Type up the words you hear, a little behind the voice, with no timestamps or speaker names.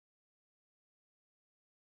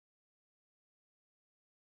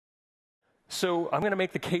So I'm going to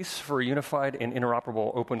make the case for a unified and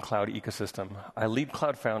interoperable open cloud ecosystem. I lead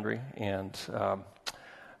Cloud Foundry, and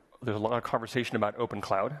there's a lot of conversation about open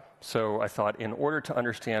cloud. So I thought in order to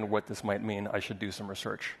understand what this might mean, I should do some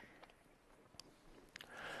research.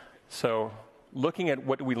 So looking at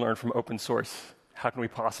what we learned from open source, how can we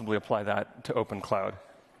possibly apply that to open cloud?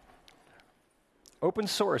 Open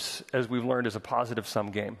source, as we've learned, is a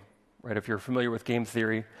positive-sum game. Right? If you're familiar with game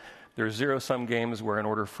theory, there are zero-sum games where in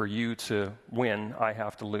order for you to win, I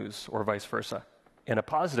have to lose, or vice versa. In a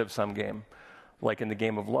positive-sum game, like in the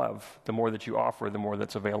game of love, the more that you offer, the more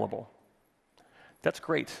that's available. That's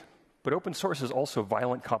great, but open source is also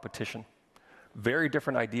violent competition. Very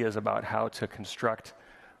different ideas about how to construct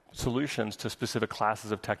solutions to specific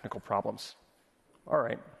classes of technical problems. All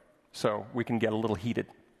right, so we can get a little heated.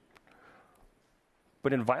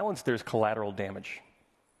 But in violence, there's collateral damage.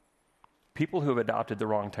 People who have adopted the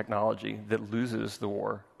wrong technology that loses the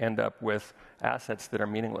war end up with assets that are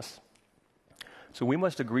meaningless. So we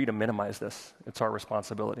must agree to minimize this. It's our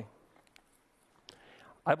responsibility.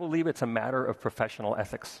 I believe it's a matter of professional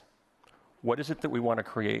ethics. What is it that we want to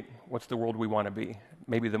create? What's the world we want to be?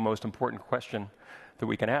 Maybe the most important question that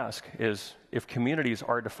we can ask is, if communities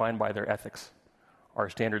are defined by their ethics, our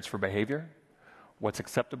standards for behavior, what's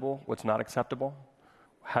acceptable, what's not acceptable,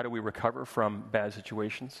 how do we recover from bad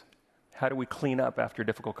situations? How do we clean up after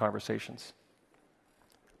difficult conversations?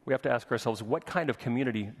 We have to ask ourselves, what kind of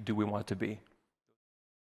community do we want to be?